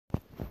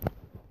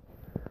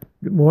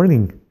Good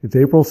morning. It's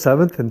April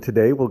 7th, and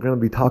today we're going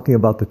to be talking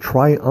about the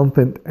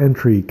triumphant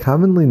entry,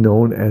 commonly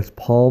known as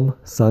Palm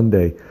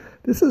Sunday.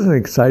 This is an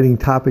exciting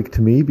topic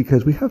to me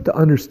because we have to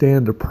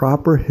understand the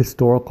proper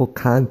historical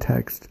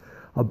context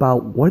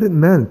about what it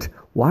meant.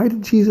 Why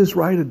did Jesus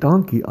ride a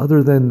donkey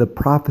other than the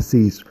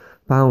prophecies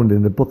found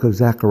in the book of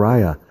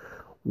Zechariah?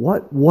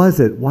 What was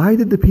it? Why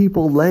did the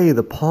people lay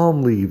the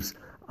palm leaves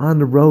on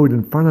the road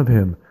in front of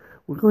him?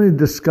 We're going to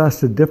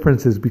discuss the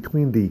differences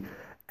between the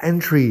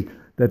entry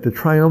that the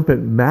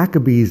triumphant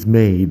Maccabees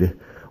made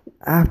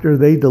after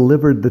they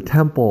delivered the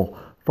temple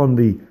from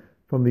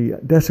the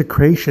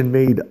desecration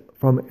made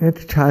from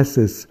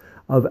Antiochus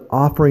of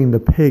offering the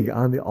pig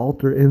on the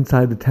altar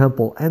inside the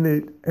temple, and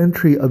the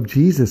entry of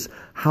Jesus,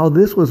 how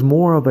this was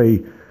more of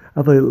a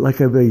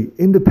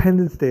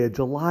Independence Day, a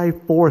July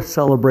 4th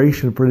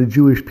celebration for the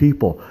Jewish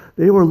people.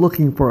 They were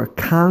looking for a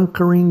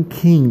conquering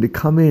king to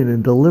come in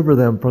and deliver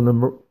them from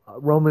the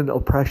Roman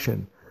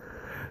oppression.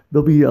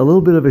 There'll be a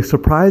little bit of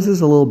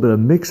surprises, a little bit of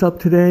mix-up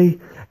today,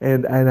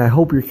 and I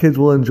hope your kids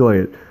will enjoy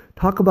it.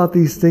 Talk about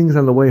these things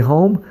on the way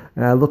home,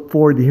 and I look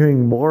forward to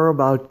hearing more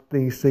about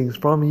these things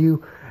from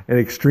you and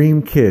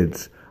Extreme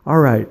Kids. All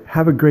right,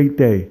 have a great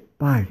day.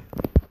 Bye.